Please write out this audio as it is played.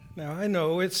Now, I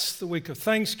know it's the week of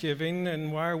Thanksgiving,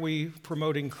 and why are we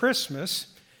promoting Christmas?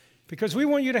 Because we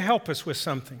want you to help us with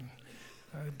something.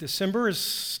 December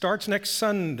starts next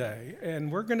Sunday, and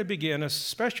we're going to begin a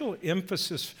special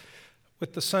emphasis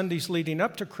with the Sundays leading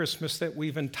up to Christmas that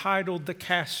we've entitled The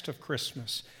Cast of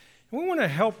Christmas. And we want to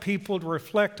help people to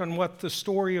reflect on what the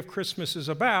story of Christmas is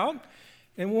about,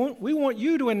 and we want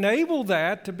you to enable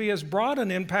that to be as broad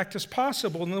an impact as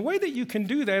possible. And the way that you can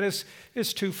do that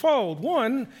is twofold.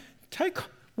 One, take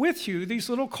with you these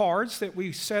little cards that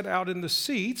we set out in the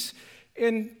seats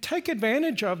and take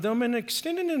advantage of them and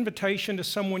extend an invitation to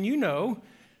someone you know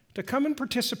to come and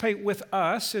participate with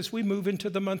us as we move into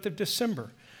the month of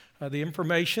December. The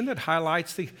information that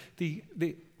highlights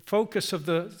the focus of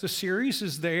the series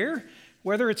is there.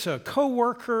 Whether it's a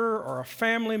coworker or a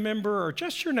family member or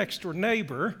just your next door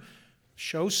neighbor,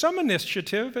 show some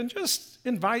initiative and just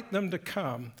invite them to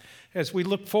come. As we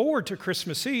look forward to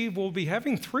Christmas Eve, we'll be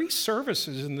having 3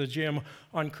 services in the gym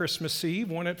on Christmas Eve,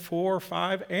 one at 4,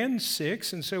 5, and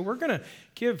 6. And so we're going to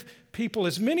give people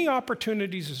as many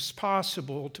opportunities as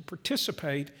possible to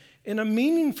participate in a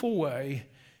meaningful way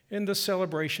in the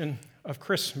celebration of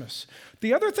Christmas.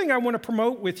 The other thing I want to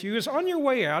promote with you is on your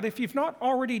way out, if you've not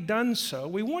already done so,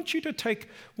 we want you to take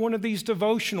one of these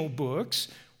devotional books,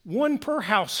 one per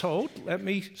household. Let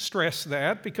me stress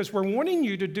that, because we're wanting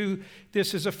you to do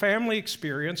this as a family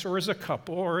experience or as a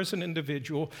couple or as an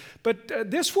individual. But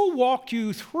this will walk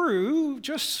you through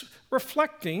just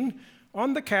reflecting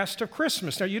on the cast of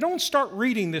Christmas. Now, you don't start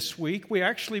reading this week. We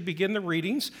actually begin the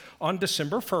readings on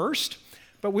December 1st.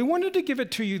 But we wanted to give it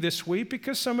to you this week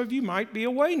because some of you might be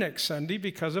away next Sunday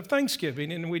because of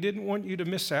Thanksgiving, and we didn't want you to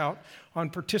miss out on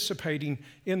participating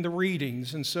in the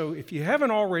readings. And so if you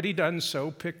haven't already done so,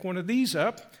 pick one of these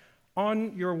up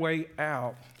on your way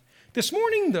out. This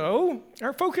morning, though,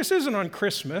 our focus isn't on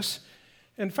Christmas.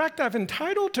 In fact, I've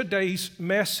entitled today's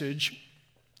message,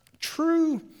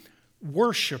 True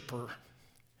Worshiper.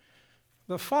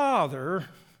 The Father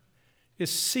is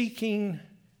seeking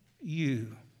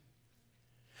you.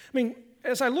 I mean,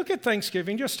 as I look at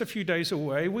Thanksgiving, just a few days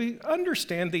away, we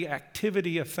understand the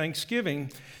activity of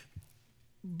Thanksgiving,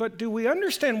 but do we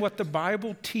understand what the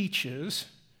Bible teaches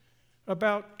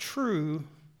about true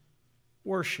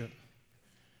worship?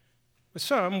 With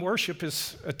some, worship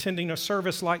is attending a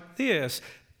service like this.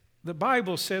 The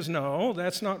Bible says, no,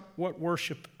 that's not what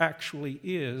worship actually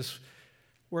is.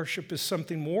 Worship is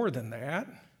something more than that.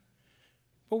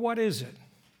 But what is it?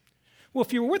 Well,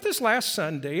 if you were with us last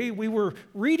Sunday, we were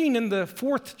reading in the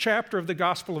 4th chapter of the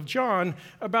Gospel of John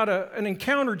about an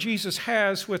encounter Jesus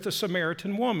has with a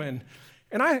Samaritan woman.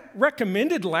 And I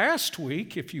recommended last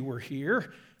week, if you were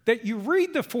here, that you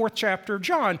read the 4th chapter of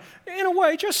John, in a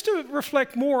way, just to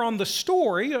reflect more on the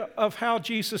story of how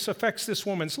Jesus affects this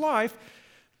woman's life,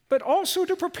 but also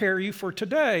to prepare you for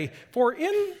today. For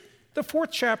in the 4th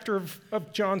chapter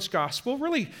of John's Gospel,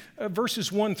 really verses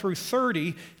 1 through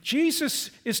 30,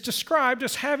 Jesus is described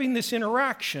as having this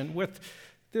interaction with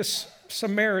this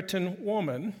Samaritan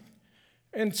woman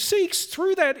and seeks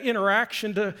through that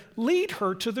interaction to lead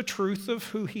her to the truth of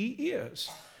who he is.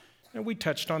 And we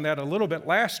touched on that a little bit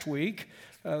last week.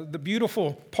 The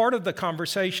beautiful part of the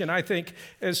conversation, I think,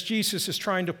 as Jesus is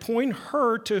trying to point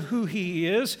her to who he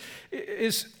is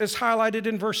highlighted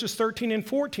in verses 13 and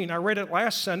 14. I read it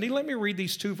last Sunday. Let me read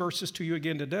these 2 verses to you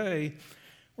again today,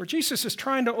 where Jesus is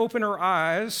trying to open her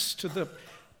eyes to the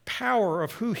power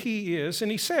of who he is.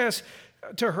 And he says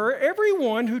to her,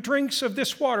 everyone who drinks of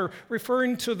this water,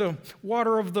 referring to the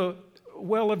water of the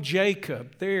well of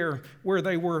Jacob, there where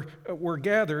they were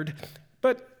gathered,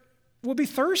 but will be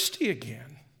thirsty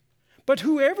again. But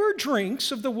whoever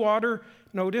drinks of the water,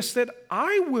 notice that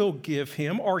I will give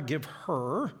him or give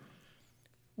her,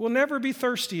 will never be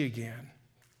thirsty again.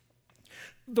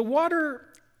 The water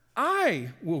I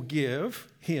will give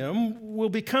him will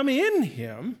become in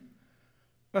him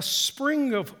a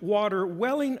spring of water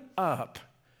welling up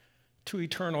to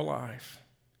eternal life.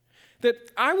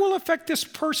 That I will affect this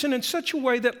person in such a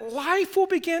way that life will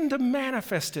begin to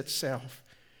manifest itself,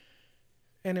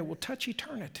 and it will touch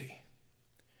eternity.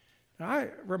 Now, I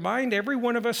remind every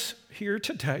one of us here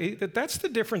today that that's the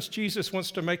difference Jesus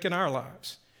wants to make in our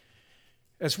lives.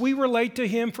 As we relate to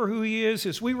him for who he is,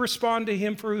 as we respond to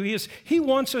him for who he is, he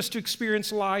wants us to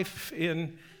experience life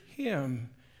in him.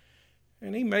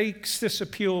 And he makes this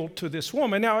appeal to this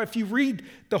woman. Now, if you read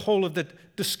the whole of the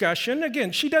discussion,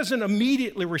 again, she doesn't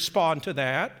immediately respond to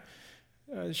that.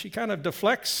 She kind of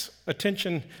deflects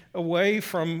attention away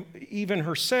from even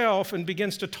herself and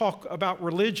begins to talk about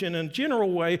religion in a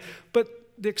general way. But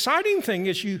the exciting thing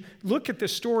as you look at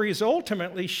this story is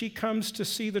ultimately she comes to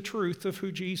see the truth of who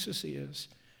Jesus is.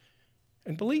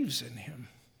 and believes in him.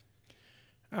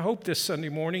 I hope this Sunday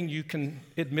morning you can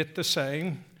admit the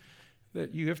same,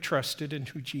 that you have trusted in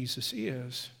who Jesus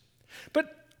is.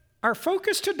 But our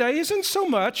focus today isn't so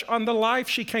much on the life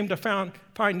she came to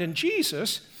find in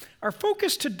Jesus. Our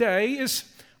focus today is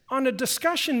on a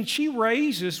discussion she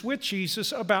raises with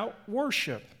Jesus about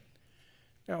worship.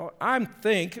 Now, I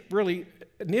think really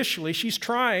initially she's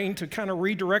trying to kind of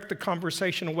redirect the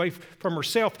conversation away from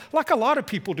herself, like a lot of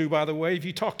people do, by the way. If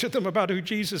you talk to them about who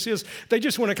Jesus is, they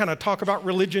just want to kind of talk about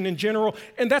religion in general,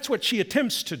 and that's what she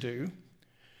attempts to do.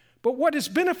 But what is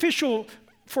beneficial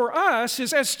for us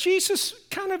is as Jesus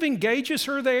kind of engages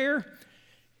her there,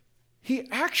 he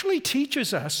actually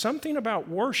teaches us something about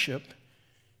worship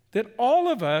that all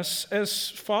of us as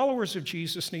followers of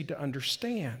Jesus need to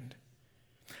understand.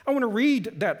 I want to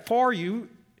read that for you.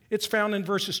 It's found in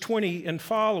verses 20 and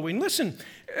following. Listen,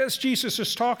 as Jesus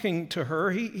is talking to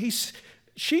her,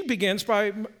 she begins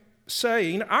by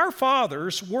saying, "Our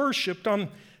fathers worshiped on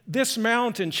this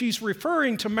mountain." She's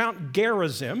referring to Mount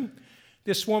Gerizim.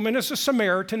 This woman is a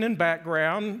Samaritan in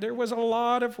background. There was a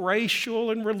lot of racial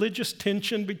and religious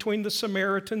tension between the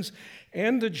Samaritans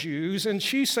and the Jews. And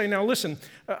she's saying, now listen,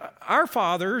 our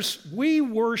fathers, we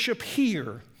worship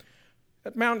here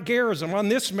at Mount Gerizim, on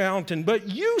this mountain. But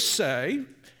you say,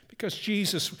 because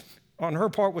Jesus on her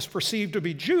part was perceived to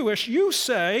be Jewish, you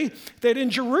say that in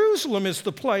Jerusalem is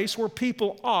the place where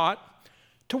people ought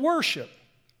to worship.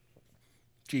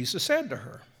 Jesus said to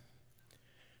her,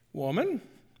 "Woman,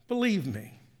 believe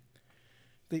me,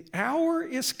 the hour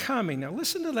is coming." Now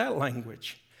listen to that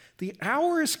language. The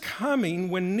hour is coming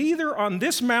when neither on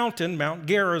this mountain, Mount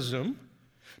Gerizim,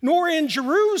 nor in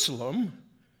Jerusalem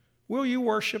will you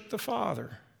worship the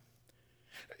Father.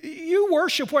 You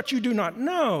worship what you do not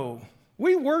know.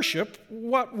 We worship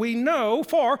what we know,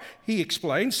 for, he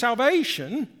explains,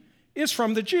 salvation is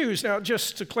from the Jews. Now,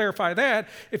 just to clarify that,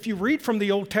 if you read from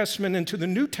the Old Testament into the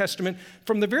New Testament,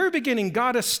 from the very beginning,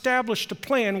 God established a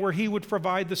plan where he would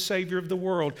provide the Savior of the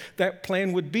world. That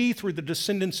plan would be through the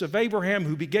descendants of Abraham,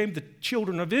 who became the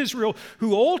children of Israel,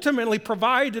 who ultimately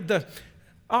provided the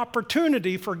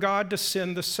opportunity for God to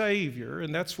send the Savior.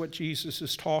 And that's what Jesus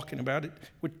is talking about. It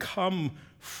would come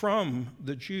from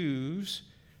the Jews.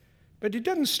 But it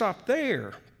doesn't stop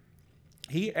there.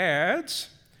 He adds,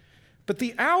 "But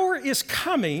the hour is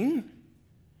coming,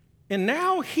 and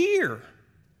now here,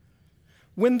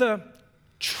 when the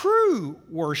true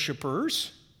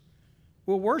worshipers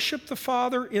will worship the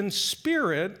Father in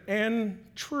spirit and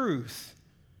truth.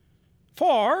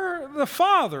 For the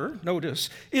Father," notice,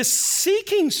 "is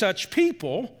seeking such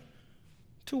people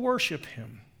to worship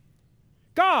him."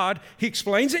 God, he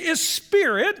explains, is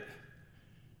spirit,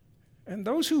 and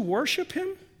those who worship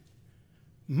him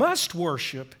must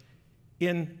worship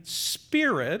in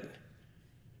spirit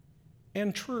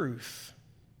and truth.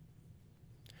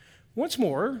 Once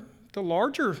more, the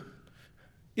larger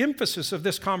emphasis of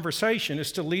this conversation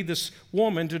is to lead this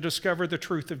woman to discover the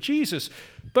truth of Jesus.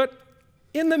 But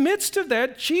in the midst of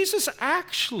that, Jesus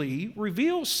actually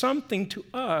reveals something to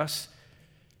us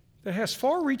that has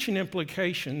far-reaching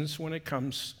implications when it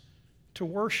comes to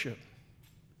worship.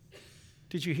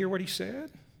 Did you hear what he said?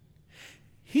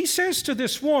 He says to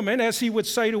this woman, as he would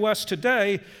say to us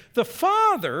today, the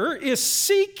Father is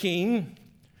seeking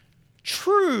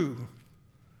true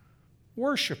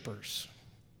worshipers.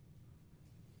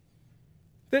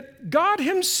 That God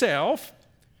himself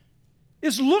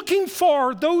is looking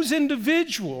for those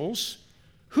individuals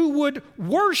who would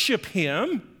worship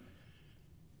him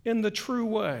in the true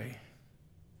way.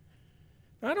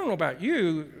 I don't know about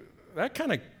you, that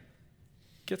kind of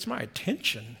gets my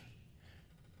attention.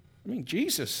 I mean,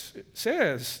 Jesus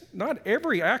says not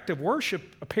every act of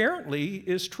worship apparently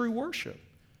is true worship.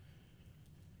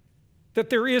 That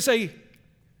there is an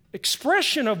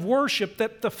expression of worship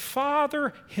that the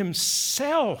Father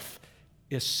himself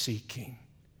is seeking.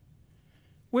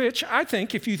 Which I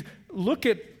think if you look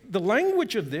at the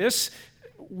language of this,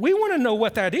 we want to know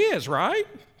what that is, right?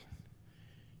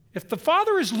 If the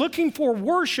Father is looking for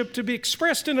worship to be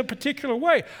expressed in a particular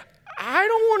way, I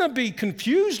don't want to be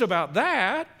confused about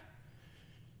that.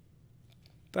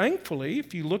 Thankfully,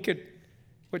 if you look at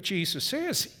what Jesus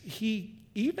says, he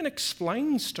even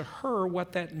explains to her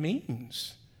what that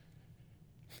means.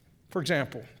 For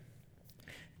example,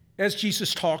 as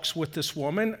Jesus talks with this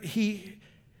woman, he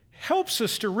helps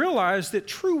us to realize that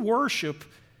true worship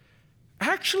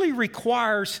actually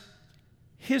requires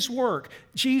his work,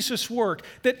 Jesus' work,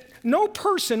 that no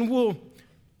person will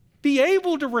be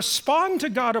able to respond to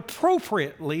God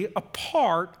appropriately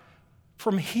apart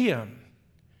from him.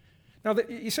 Now,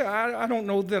 you say, I don't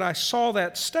know that I saw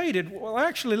that stated. Well,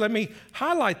 actually, let me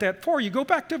highlight that for you. Go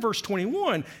back to verse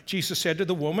 21. Jesus said to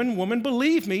the woman, "Woman,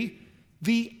 believe me,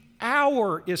 the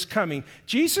hour is coming."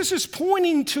 Jesus is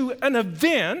pointing to an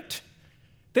event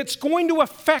that's going to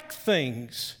affect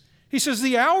things. He says,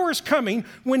 the hour is coming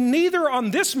when neither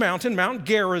on this mountain, Mount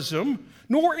Gerizim,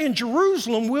 nor in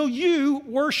Jerusalem will you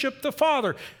worship the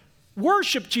Father.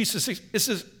 Worship, Jesus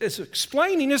is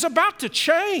explaining, is about to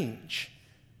change.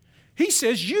 He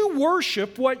says, you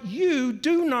worship what you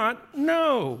do not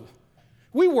know.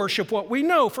 We worship what we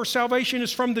know, for salvation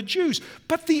is from the Jews.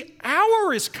 But the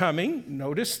hour is coming,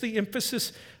 notice the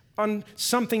emphasis on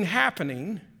something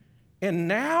happening, and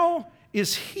now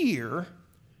is here,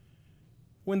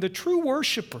 when the true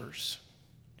worshipers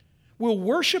will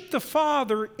worship the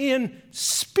Father in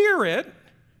spirit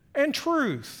and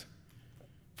truth.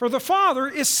 For the Father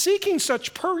is seeking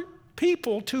such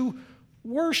people to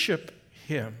worship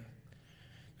Him.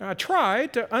 Now, I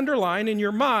tried to underline in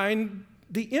your mind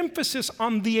the emphasis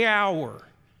on the hour.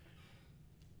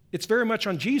 It's very much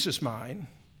on Jesus' mind.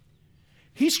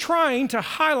 He's trying to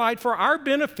highlight for our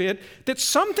benefit that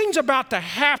something's about to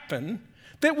happen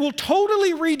that will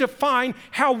totally redefine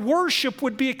how worship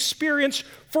would be experienced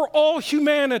for all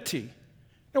humanity.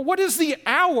 Now, what is the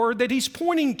hour that he's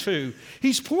pointing to?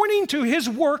 He's pointing to his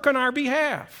work on our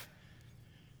behalf.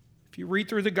 If you read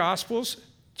through the Gospels,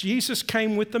 Jesus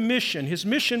came with a mission. His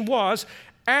mission was,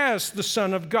 as the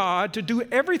Son of God, to do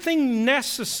everything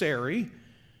necessary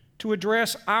to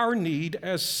address our need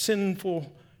as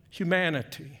sinful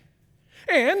humanity.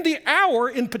 And the hour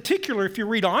in particular, if you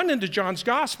read on into John's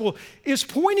Gospel, is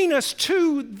pointing us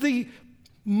to the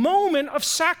moment of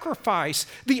sacrifice.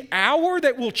 The hour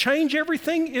that will change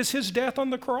everything is his death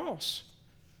on the cross.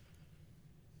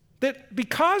 That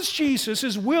because Jesus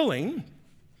is willing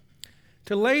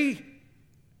to lay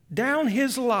down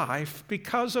his life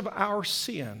because of our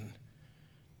sin,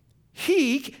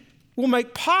 he will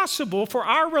make possible for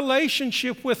our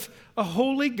relationship with a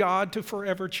holy God to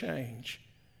forever change.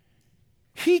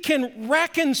 He can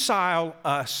reconcile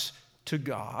us to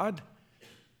God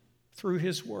through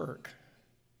his work.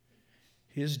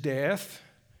 His death,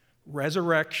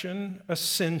 resurrection,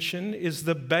 ascension is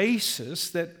the basis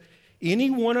that any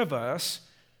one of us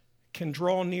can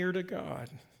draw near to God.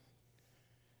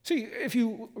 See, if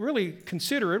you really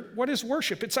consider it, what is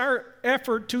worship? It's our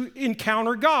effort to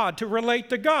encounter God, to relate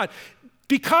to God.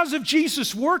 Because of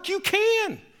Jesus' work, you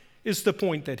can, is the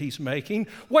point that he's making.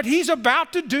 What he's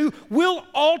about to do will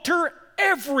alter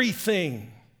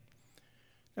everything.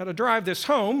 Now, to drive this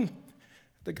home,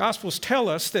 the Gospels tell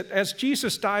us that as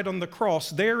Jesus died on the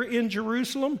cross there in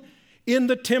Jerusalem, in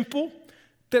the temple,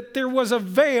 that there was a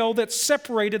veil that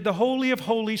separated the Holy of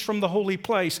Holies from the holy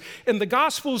place. And the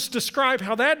Gospels describe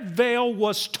how that veil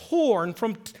was torn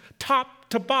from top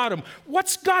to bottom.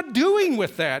 What's God doing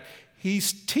with that?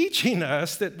 He's teaching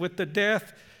us that with the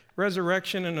death,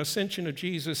 resurrection, and ascension of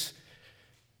Jesus,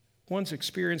 one's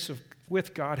experience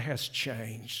with God has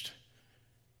changed.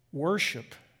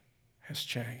 Worship has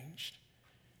changed.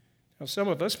 Now, some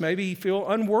of us maybe feel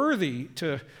unworthy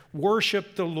to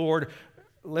worship the Lord.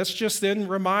 Let's just then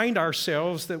remind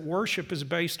ourselves that worship is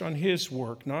based on his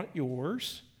work, not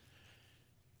yours.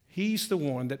 He's the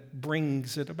one that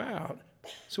brings it about.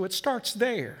 So it starts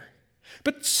there.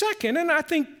 But second, and I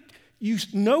think you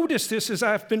notice this as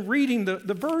I've been reading the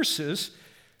verses,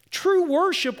 true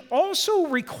worship also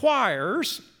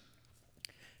requires,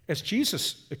 as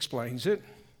Jesus explains it,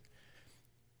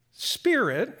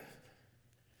 spirit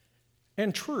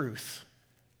and truth.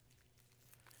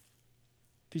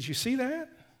 Did you see that?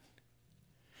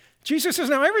 Jesus says,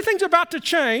 now everything's about to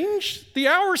change. The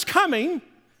hour's coming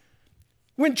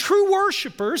when true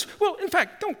worshipers, well, in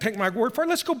fact, don't take my word for it.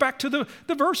 Let's go back to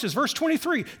the verses. Verse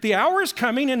 23, the hour is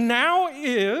coming and now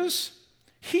is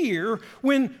here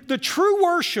when the true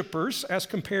worshipers, as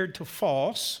compared to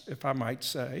false, if I might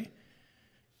say,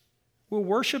 will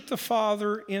worship the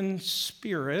Father in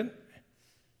spirit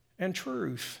and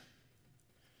truth.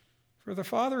 For the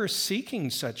Father is seeking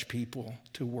such people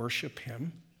to worship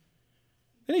him.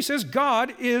 Then he says,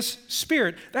 God is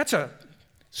spirit. That's a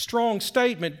strong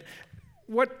statement.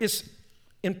 What is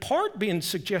in part being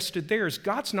suggested there is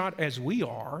God's not as we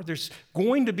are. There's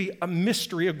going to be a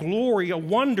mystery, a glory, a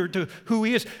wonder to who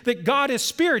he is, that God is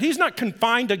spirit. He's not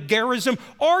confined to Gerizim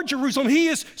or Jerusalem. He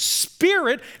is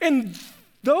spirit. And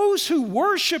those who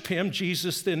worship him,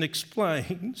 Jesus then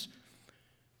explains,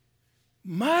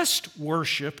 must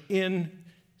worship in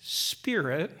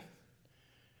spirit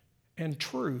and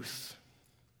truth.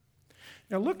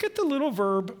 Now look at the little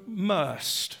verb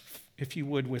must, if you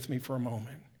would, with me for a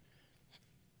moment.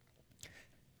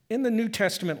 in the New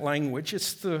Testament language,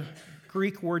 it's the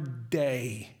Greek word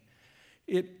dei.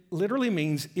 It literally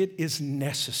means it is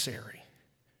necessary.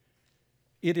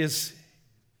 It is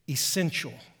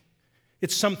essential.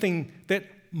 It's something that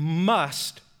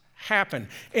must happen.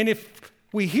 And if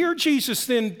we hear Jesus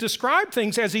then describe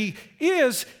things as he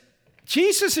is,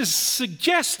 Jesus is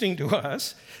suggesting to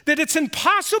us that it's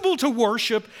impossible to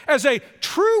worship as a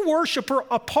true worshiper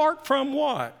apart from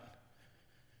what?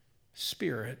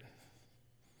 Spirit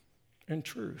and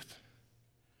truth.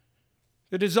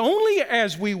 It is only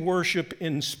as we worship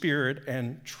in spirit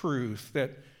and truth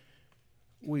that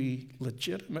we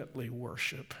legitimately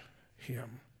worship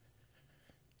him.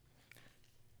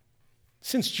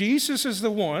 Since Jesus is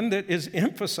the one that is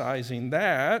emphasizing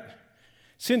that,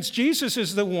 since Jesus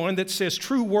is the one that says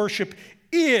true worship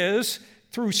is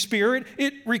through spirit,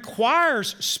 it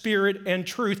requires spirit and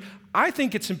truth, I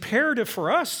think it's imperative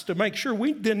for us to make sure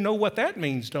we then know what that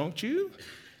means, don't you?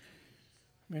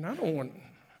 I mean, I don't want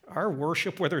our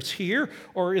worship, whether it's here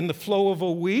or in the flow of a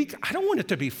week, I don't want it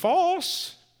to be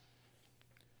false.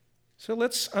 So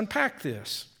let's unpack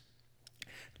this.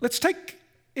 Let's take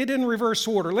it in reverse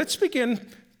order. Let's begin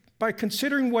by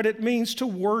considering what it means to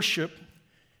worship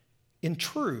in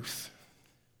truth.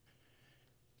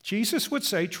 Jesus would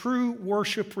say true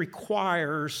worship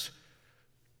requires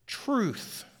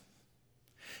truth.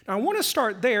 Now, I want to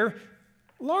start there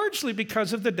largely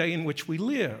because of the day in which we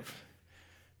live.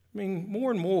 I mean,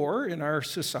 more and more in our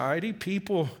society,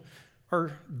 people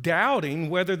are doubting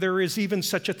whether there is even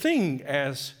such a thing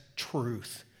as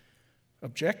truth,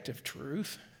 objective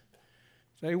truth.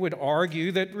 They would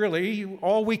argue that really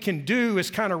all we can do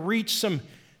is kind of reach some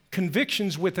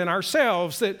convictions within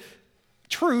ourselves that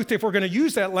truth, if we're going to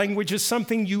use that language, is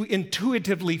something you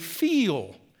intuitively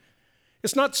feel.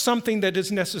 It's not something that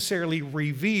is necessarily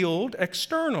revealed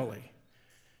externally.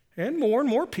 And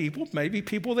more people, maybe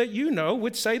people that you know,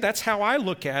 would say that's how I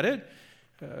look at it.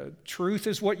 Truth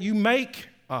is what you make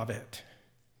of it.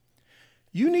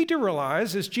 You need to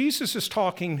realize, as Jesus is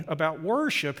talking about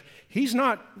worship, he's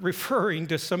not referring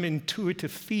to some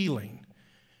intuitive feeling.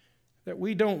 That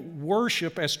we don't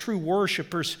worship as true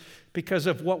worshipers because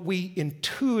of what we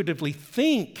intuitively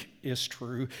think is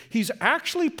true. He's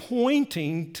actually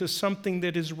pointing to something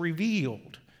that is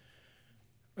revealed,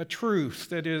 a truth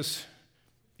that is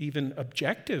even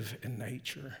objective in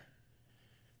nature.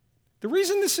 The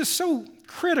reason this is so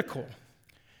critical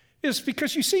is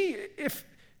because, you see,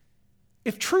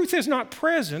 if truth is not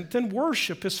present, then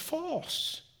worship is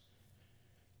false.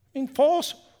 I mean,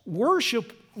 false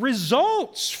worship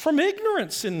results from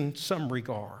ignorance in some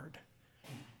regard.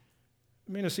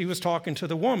 I mean, as he was talking to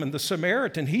the woman, the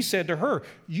Samaritan, he said to her,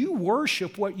 "You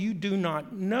worship what you do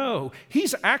not know."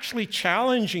 He's actually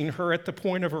challenging her at the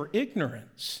point of her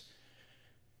ignorance.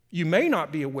 You may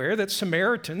not be aware that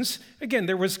Samaritans, again,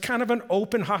 there was kind of an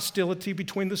open hostility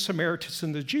between the Samaritans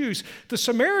and the Jews. The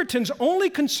Samaritans only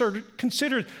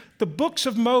considered the books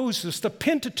of Moses, the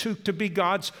Pentateuch, to be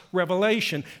God's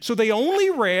revelation. So they only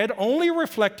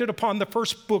reflected upon the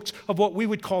first books of what we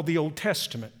would call the Old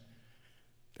Testament.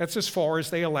 That's as far as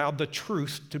they allowed the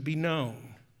truth to be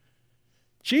known.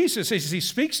 Jesus, as he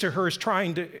speaks to her, is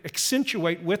trying to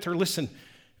accentuate with her, listen,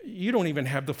 you don't even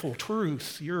have the full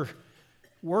truth. You're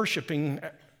worshiping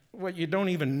what you don't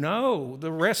even know.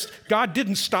 The rest, God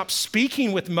didn't stop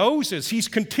speaking with Moses. He's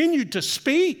continued to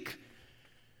speak.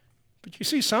 But you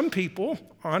see, some people,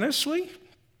 honestly,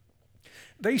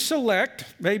 they select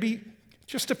maybe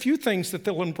just a few things that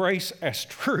they'll embrace as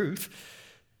truth,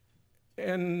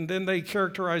 and then they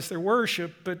characterize their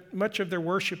worship, but much of their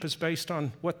worship is based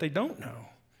on what they don't know,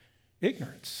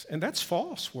 ignorance. And that's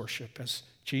false worship, as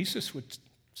Jesus would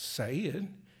say it.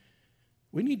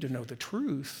 We need to know the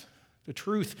truth. The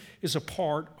truth is a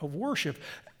part of worship.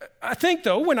 I think,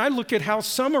 though, when I look at how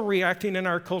some are reacting in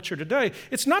our culture today,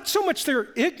 it's not so much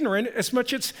they're ignorant as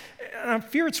much and I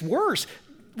fear it's worse.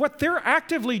 What they're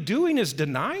actively doing is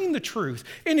denying the truth.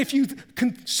 And if you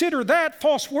consider that,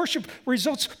 false worship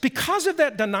results because of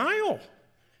that denial.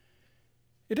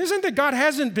 It isn't that God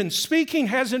hasn't been speaking,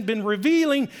 hasn't been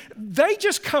revealing. They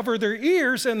just cover their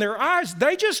ears and their eyes.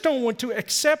 They just don't want to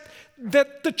accept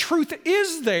that the truth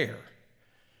is there.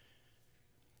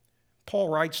 Paul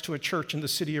writes to a church in the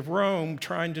city of Rome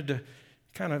trying to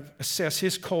kind of assess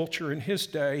his culture in his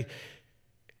day.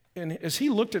 And as he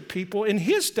looked at people in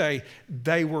his day,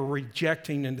 they were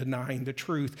rejecting and denying the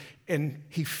truth. And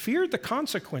he feared the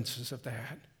consequences of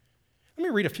that. Let me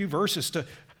read a few verses to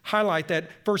highlight that.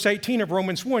 Verse 18 of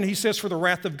Romans 1, he says, "For the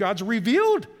wrath of God's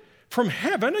revealed from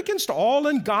heaven against all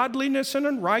ungodliness and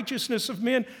unrighteousness of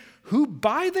men, who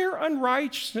by their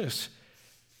unrighteousness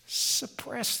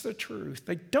suppress the truth.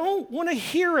 They don't want to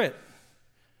hear it.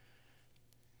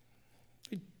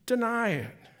 They deny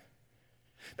it.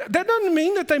 That doesn't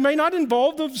mean that they may not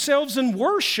involve themselves in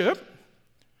worship,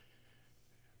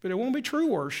 but it won't be true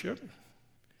worship.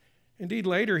 Indeed,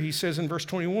 later he says in verse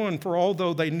 21, for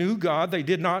although they knew God, they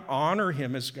did not honor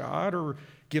him as God or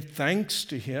give thanks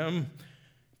to him,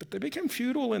 but they became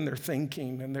futile in their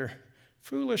thinking, and their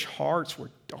foolish hearts were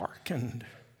darkened.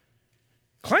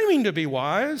 Claiming to be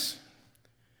wise,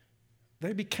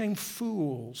 they became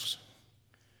fools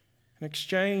and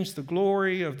exchanged the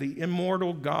glory of the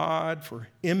immortal God for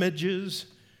images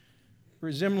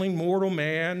resembling mortal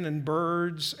man and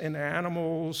birds and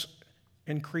animals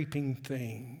and creeping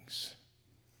things.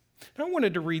 Now, I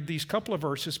wanted to read these couple of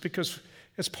verses because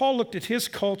as Paul looked at his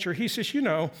culture, he says,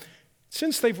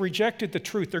 since they've rejected the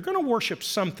truth, they're going to worship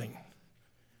something.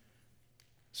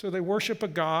 So they worship a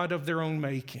god of their own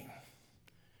making.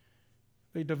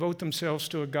 They devote themselves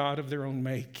to a god of their own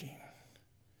making.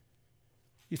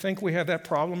 You think we have that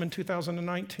problem in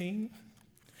 2019?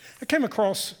 I came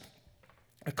across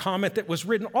a comment that was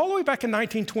written all the way back in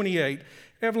 1928.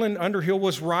 Evelyn Underhill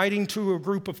was writing to a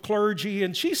group of clergy,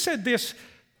 and she said this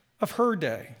of her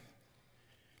day.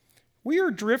 We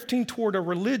are drifting toward a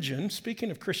religion, speaking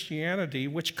of Christianity,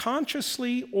 which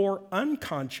consciously or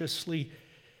unconsciously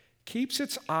keeps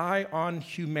its eye on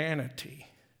humanity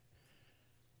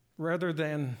rather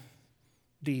than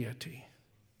deity.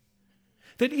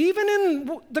 That even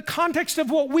in the context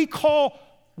of what we call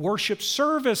worship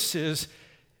services,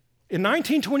 in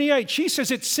 1928, she says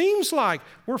it seems like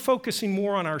we're focusing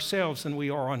more on ourselves than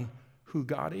we are on who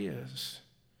God is.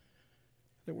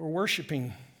 That we're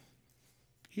worshiping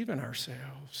even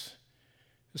ourselves.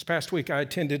 This past week, I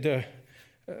attended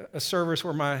a service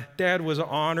where my dad was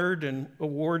honored and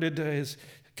awarded his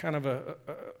kind of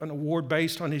an award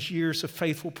based on his years of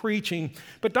faithful preaching.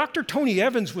 But Dr. Tony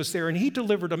Evans was there, and he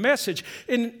delivered a message.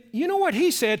 And you know what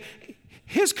he said?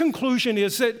 His conclusion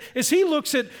is that as he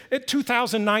looks at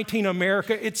 2019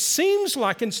 America, it seems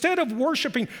like instead of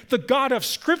worshiping the God of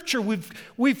Scripture,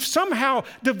 we've somehow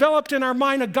developed in our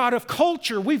mind a God of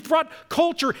culture. We've brought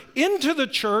culture into the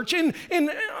church, and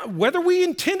whether we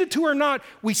intended to or not,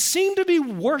 we seem to be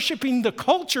worshiping the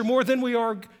culture more than we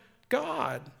are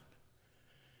God.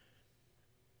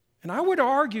 And I would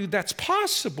argue that's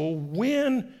possible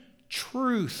when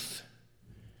truth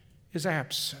is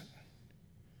absent.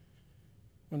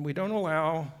 When we don't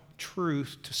allow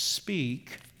truth to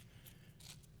speak,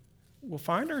 we'll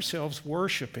find ourselves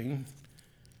worshiping,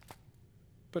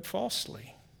 but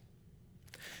falsely.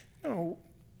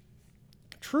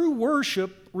 True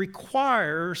worship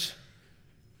requires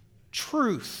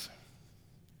truth.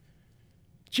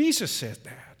 Jesus said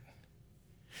that.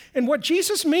 And what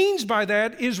Jesus means by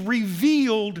that is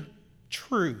revealed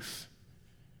truth.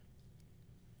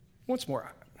 Once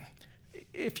more,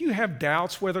 if you have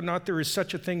doubts whether or not there is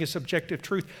such a thing as objective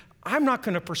truth, I'm not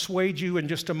going to persuade you in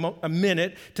just a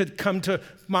minute to come to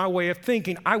my way of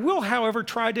thinking. I will, however,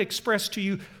 try to express to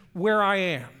you where I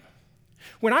am.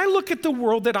 When I look at the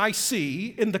world that I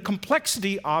see and the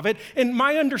complexity of it and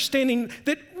my understanding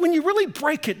that when you really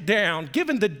break it down,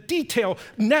 given the detail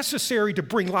necessary to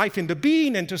bring life into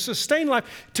being and to sustain life,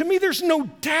 to me there's no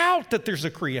doubt that there's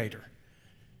a creator.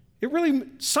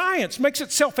 Science makes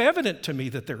it self-evident to me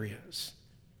that there is.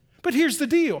 But here's the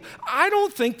deal. I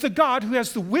don't think the God who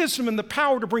has the wisdom and the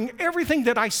power to bring everything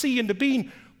that I see into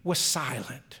being was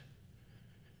silent.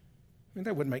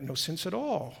 That would make no sense at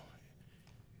all.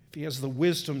 If he has the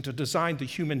wisdom to design the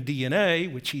human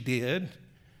DNA, which he did,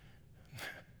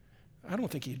 I don't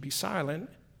think he'd be silent.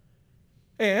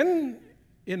 And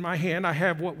in my hand, I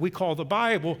have what we call the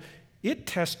Bible. It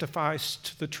testifies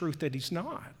to the truth that he's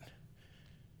not.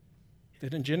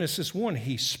 That in Genesis 1,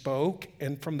 he spoke,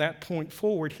 and from that point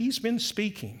forward, he's been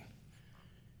speaking,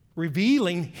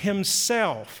 revealing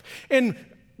himself. And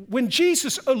when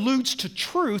Jesus alludes to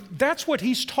truth, that's what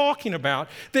he's talking about.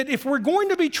 That if we're going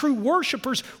to be true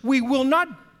worshipers, we will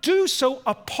not do so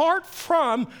apart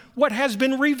from what has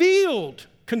been revealed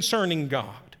concerning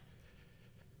God.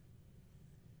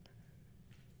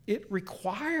 It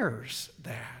requires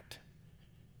that.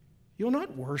 You'll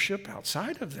not worship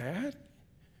outside of that.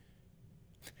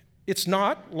 It's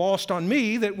not lost on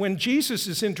me that when Jesus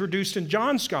is introduced in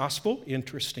John's gospel,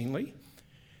 interestingly,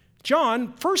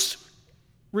 John first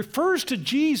refers to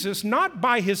Jesus not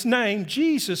by his name,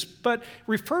 Jesus, but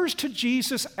refers to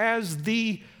Jesus as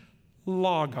the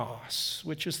Logos,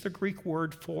 which is the Greek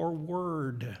word for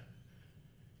word.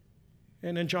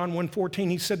 And in John 1:14,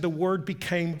 he said the word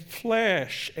became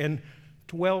flesh and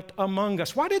dwelt among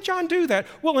us. Why did John do that?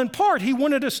 Well, in part, he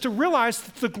wanted us to realize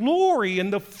that the glory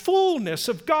and the fullness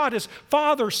of God as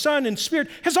Father, Son, and Spirit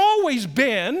has always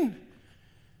been.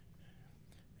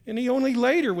 And he only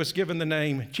later was given the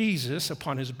name Jesus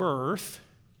upon his birth.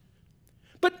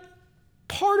 But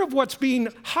part of what's being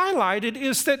highlighted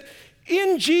is that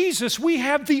in Jesus we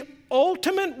have the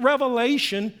ultimate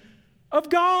revelation of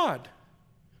God.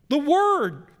 The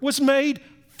Word was made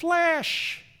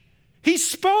flesh. He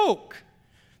spoke.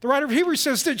 The writer of Hebrews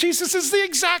says that Jesus is the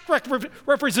exact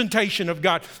representation of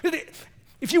God.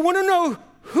 If you want to know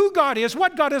who God is,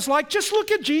 what God is like, just look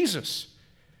at Jesus.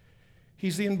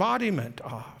 He's the embodiment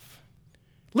of.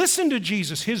 Listen to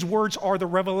Jesus. His words are the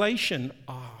revelation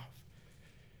of.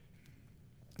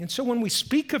 And so when we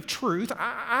speak of truth,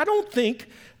 I don't think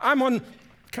I'm on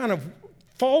kind of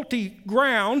faulty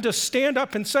ground to stand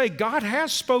up and say God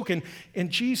has spoken, and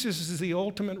Jesus is the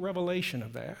ultimate revelation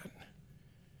of that.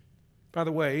 By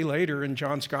the way, later in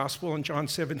John's Gospel, in John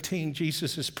 17,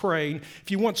 Jesus is praying. If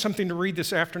you want something to read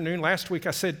this afternoon, last week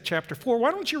I said chapter 4.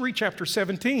 Why don't you read chapter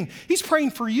 17? He's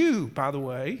praying for you, by the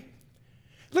way.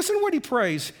 Listen to what he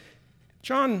prays.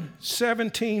 John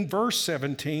 17, verse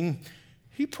 17,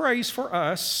 he prays for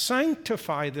us,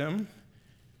 sanctify them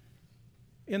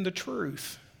in the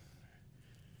truth.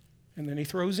 And then he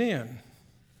throws in,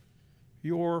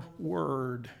 your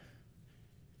word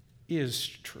is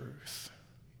truth.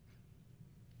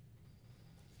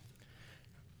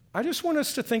 I just want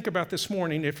us to think about this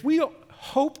morning. If we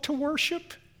hope to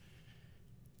worship,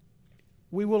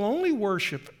 we will only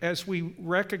worship as we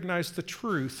recognize the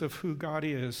truth of who God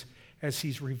is as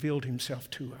he's revealed himself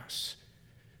to us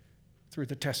through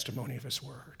the testimony of his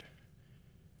word.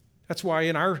 That's why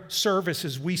in our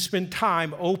services we spend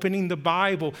time opening the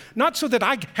Bible, not so that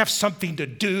I have something to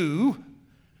do,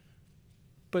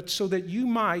 but so that you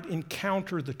might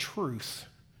encounter the truth,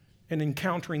 and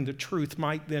encountering the truth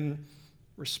might then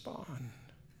respond.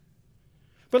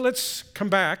 But let's come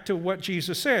back to what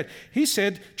Jesus said. He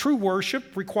said true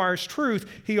worship requires truth.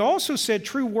 He also said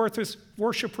true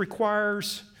worship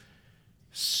requires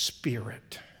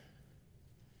spirit.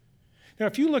 Now,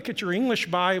 if you look at your English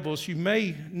Bibles, you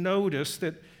may notice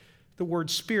that the word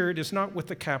spirit is not with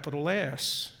the capital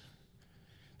S.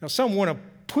 Now, some want to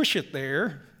push it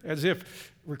there as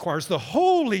if requires the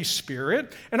Holy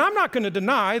Spirit. And I'm not going to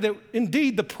deny that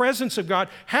indeed the presence of God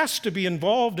has to be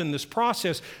involved in this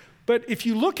process. But if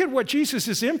you look at what Jesus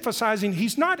is emphasizing,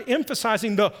 he's not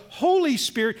emphasizing the Holy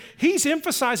Spirit. He's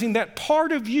emphasizing that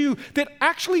part of you that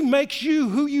actually makes you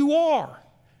who you are.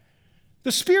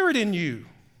 The Spirit in you.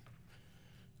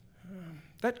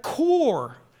 That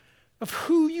core of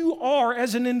who you are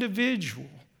as an individual.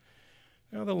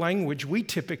 Now, the language we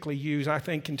typically use, I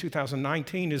think, in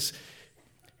 2019 is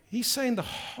he's saying the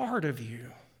heart of you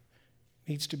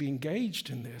needs to be engaged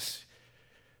in this.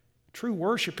 True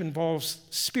worship involves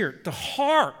spirit, the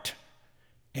heart,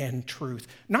 and truth.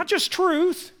 Not just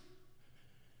truth,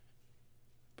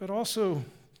 but also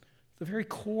the very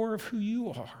core of who you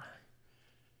are,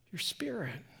 your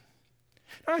spirit.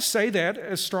 I say that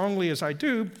as strongly as I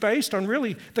do based on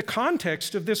really the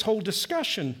context of this whole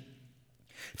discussion.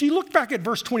 If you look back at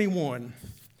verse 21,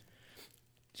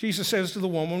 Jesus says to the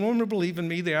woman, "Woman, believe in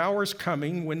me, the hour is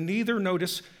coming when neither,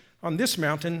 notice, on this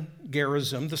mountain,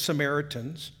 Gerizim, the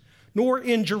Samaritans, nor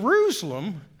in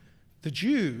Jerusalem, the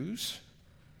Jews,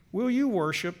 will you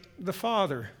worship the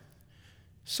Father."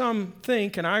 Some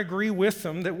think, and I agree with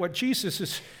them, that what Jesus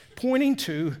is pointing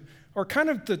to are kind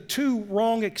of the two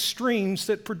wrong extremes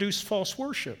that produce false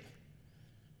worship.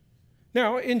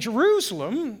 Now, in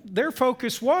Jerusalem, their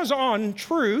focus was on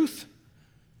truth,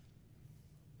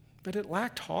 but it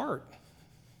lacked heart.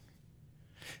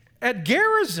 At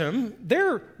Gerizim,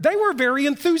 they were very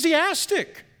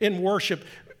enthusiastic in worship.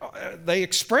 They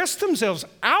expressed themselves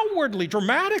outwardly,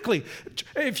 dramatically.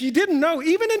 If you didn't know,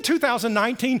 even in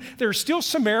 2019, there are still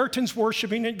Samaritans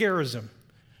worshiping at Gerizim,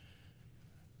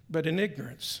 but in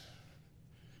ignorance,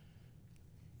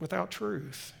 without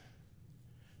truth.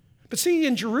 But see,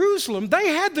 in Jerusalem, they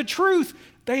had the truth.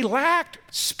 They lacked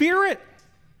spirit.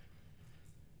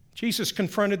 Jesus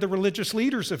confronted the religious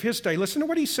leaders of his day. Listen to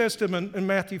what he says to them in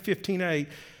Matthew 15:8.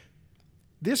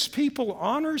 "This people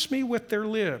honors me with their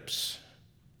lips,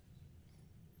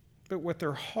 but with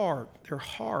their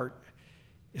heart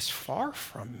is far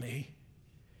from me."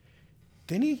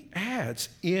 Then he adds,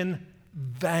 "In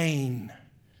vain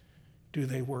do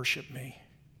they worship me,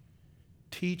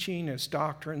 teaching as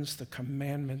doctrines the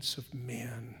commandments of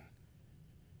men."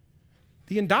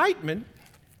 The indictment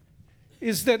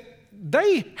is that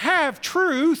they have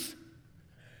truth,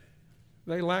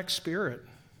 they lack spirit,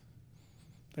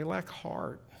 they lack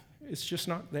heart. It's just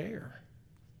not there.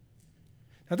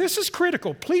 Now, this is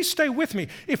critical. Please stay with me.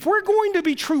 If we're going to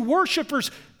be true worshipers,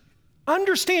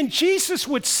 understand Jesus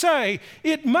would say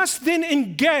it must then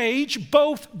engage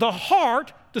both the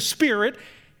heart, the spirit,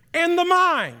 and the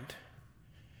mind.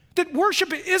 That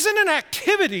worship isn't an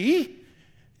activity.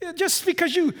 Just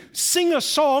because you sing a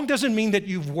song doesn't mean that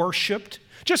you've worshiped.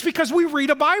 Just because we read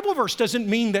a Bible verse doesn't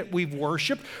mean that we've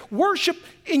worshiped. Worship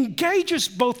engages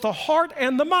both the heart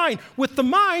and the mind. With the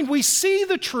mind, we see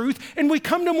the truth and we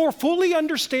come to more fully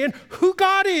understand who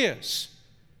God is.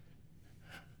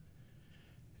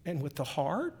 And with the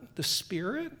heart, the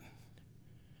spirit,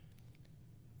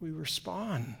 we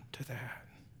respond to that.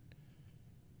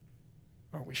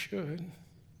 Or we should.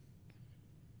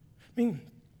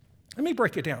 Let me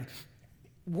break it down.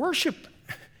 Worship,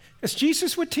 as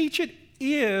Jesus would teach it,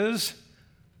 is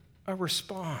a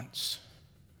response.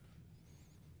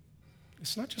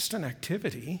 It's not just an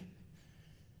activity.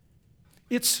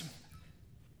 It's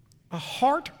a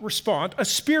heart response, a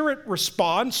spirit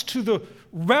response to the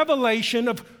revelation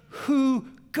of who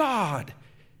God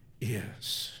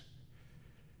is.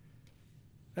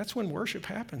 That's when worship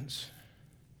happens.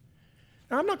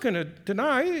 Now, I'm not going to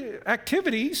deny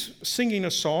activities, singing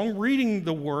a song, reading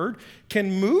the word,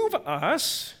 can move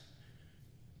us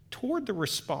toward the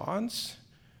response,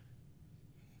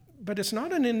 but it's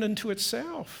not an end unto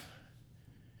itself.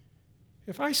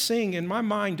 If I sing and my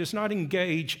mind does not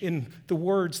engage in the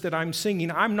words that I'm singing,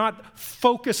 I'm not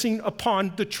focusing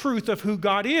upon the truth of who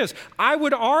God is. I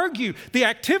would argue the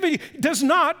activity does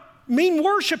not mean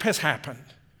worship has happened.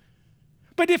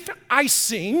 But if I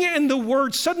sing and the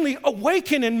words suddenly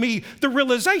awaken in me the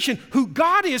realization who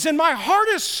God is and my heart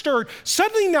is stirred,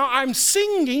 suddenly now I'm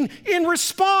singing in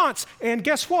response. And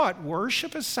guess what?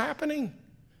 Worship is happening.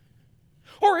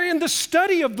 Or in the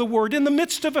study of the word, in the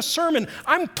midst of a sermon,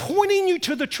 I'm pointing you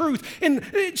to the truth. And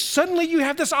suddenly you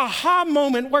have this aha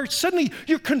moment where suddenly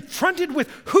you're confronted with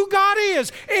who God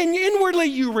is. And inwardly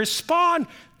you respond.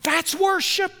 That's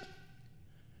worship.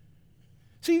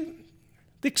 See,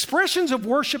 the expressions of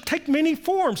worship take many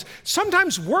forms.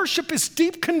 Sometimes worship is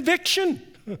deep conviction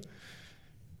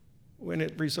when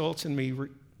it results in me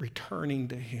returning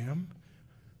to Him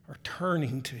or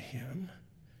turning to Him.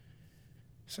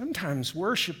 Sometimes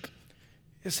worship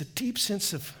is a deep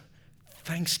sense of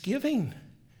thanksgiving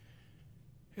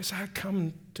as I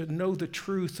come to know the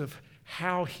truth of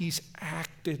how He's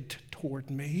acted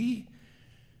toward me,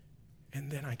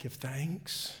 and then I give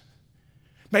thanks.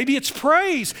 Maybe it's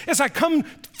praise as I come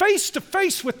face to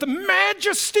face with the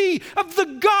majesty of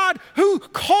the God who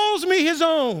calls me His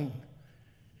own.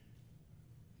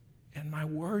 And my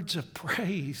words of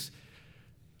praise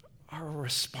are a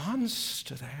response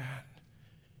to that.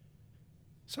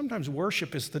 Sometimes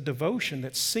worship is the devotion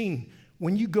that's seen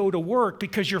when you go to work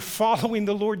because you're following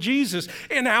the Lord Jesus.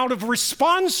 And out of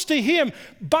response to Him,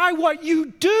 by what you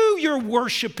do, you're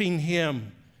worshiping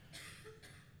Him.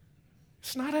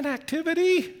 It's not an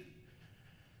activity.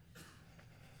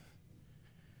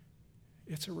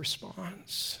 It's a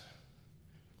response.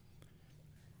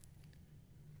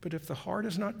 But if the heart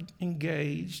is not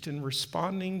engaged in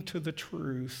responding to the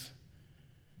truth,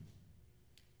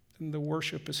 then the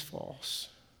worship is false.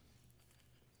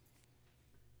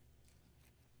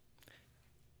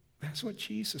 That's what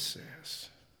Jesus says.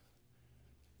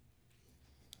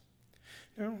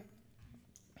 Now,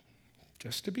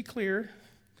 just to be clear,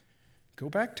 go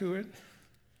back to it.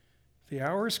 The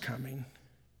hour is coming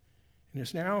and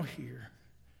is now here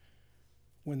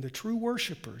when the true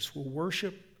worshipers will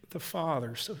worship the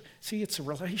Father. So, see, it's a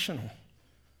relational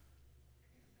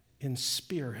in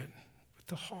spirit with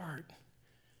the heart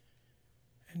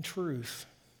and truth.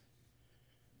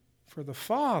 For the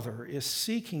Father is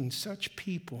seeking such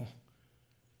people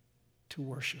to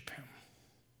worship Him.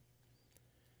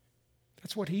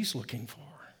 That's what He's looking for.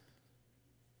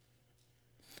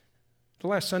 The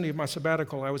last Sunday of my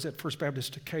sabbatical, I was at First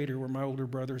Baptist Decatur, where my older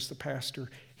brother is the pastor.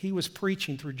 He was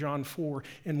preaching through John 4,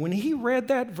 and when he read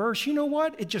that verse, you know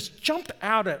what? It just jumped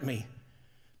out at me.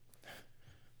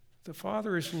 The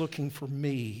Father is looking for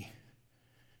me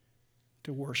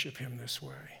to worship Him this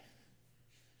way.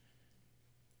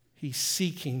 He's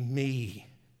seeking me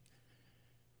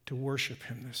to worship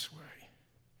Him this way.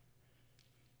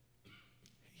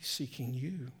 He's seeking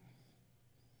you.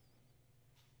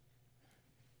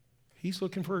 He's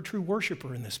looking for a true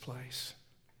worshiper in this place.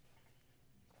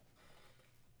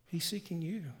 He's seeking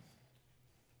you.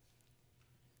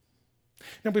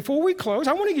 Now, before we close,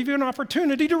 I want to give you an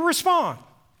opportunity to respond.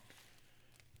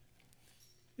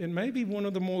 And maybe one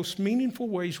of the most meaningful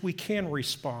ways we can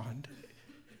respond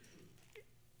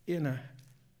in a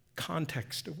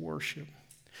context of worship.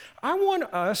 I want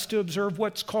us to observe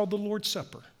what's called the Lord's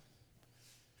Supper.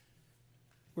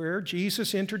 where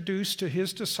Jesus introduced to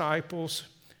his disciples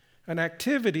an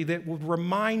activity that would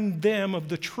remind them of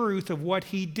the truth of what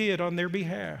he did on their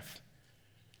behalf,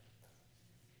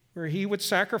 where he would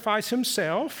sacrifice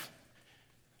himself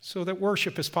so that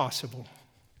worship is possible,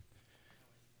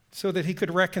 so that he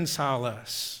could reconcile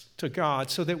us to God,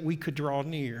 so that we could draw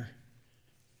near.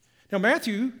 Now,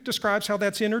 Matthew describes how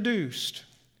that's introduced.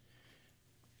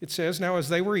 It says, now as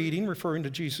they were eating, referring to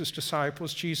Jesus'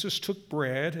 disciples, Jesus took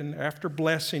bread and after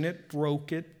blessing it,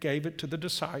 broke it, gave it to the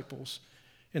disciples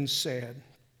and said,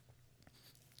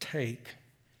 take,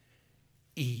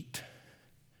 eat.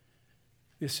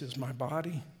 This is my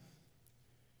body.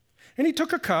 And he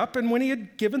took a cup, and when he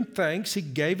had given thanks, he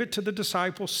gave it to the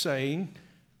disciples, saying,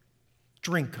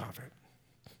 drink of it,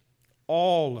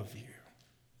 all of you,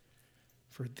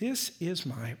 for this is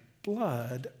my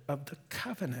blood of the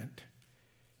covenant,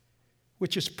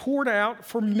 which is poured out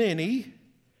for many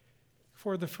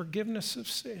for the forgiveness of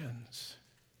sins.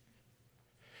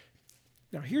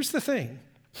 Now, here's the thing.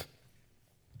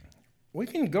 We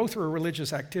can go through a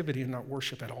religious activity and not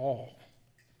worship at all.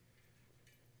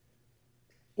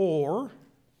 Or,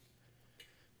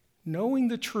 knowing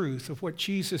the truth of what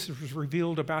Jesus has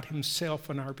revealed about himself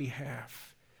on our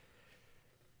behalf,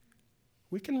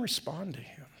 we can respond to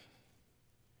him.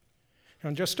 Now,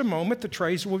 in just a moment, the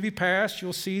trays will be passed.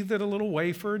 You'll see that a little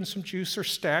wafer and some juice are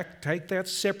stacked. Take that,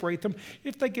 separate them.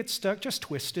 If they get stuck, just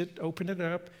twist it, open it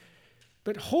up.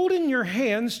 But hold in your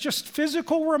hands just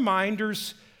physical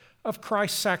reminders of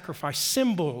Christ's sacrifice,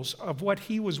 symbols of what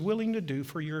he was willing to do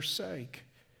for your sake.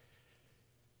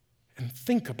 And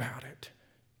think about it.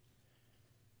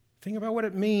 Think about what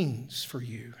it means for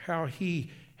you, how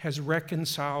he has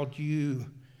reconciled you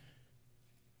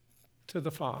to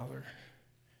the Father,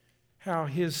 how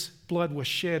his blood was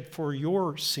shed for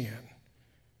your sin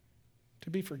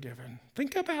to be forgiven.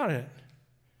 Think about it.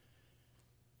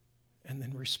 And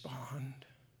then respond.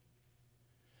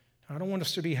 I don't want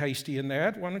us to be hasty in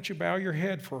that. Why don't you bow your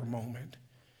head for a moment?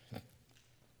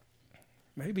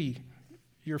 Maybe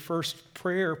your first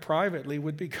prayer privately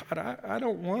would be, God, I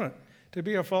don't want to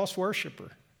be a false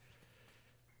worshiper.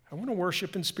 I want to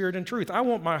worship in spirit and truth. I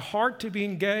want my heart to be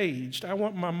engaged. I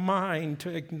want my mind to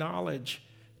acknowledge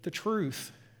the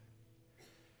truth.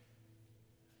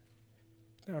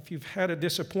 Now, if you've had a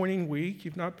disappointing week,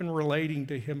 you've not been relating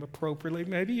to him appropriately,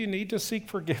 maybe you need to seek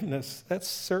forgiveness. That's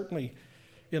certainly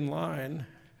in line.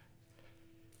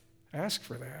 Ask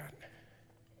for that.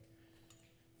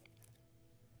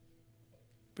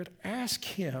 But ask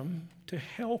him to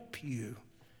help you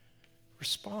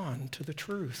respond to the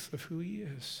truth of who he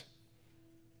is.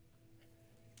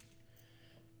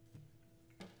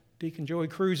 Deacon Joey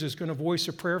Cruz is going to voice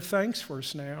a prayer of thanks for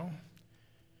us now.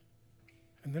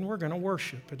 And then we're going to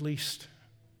worship, at least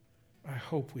I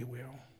hope we will.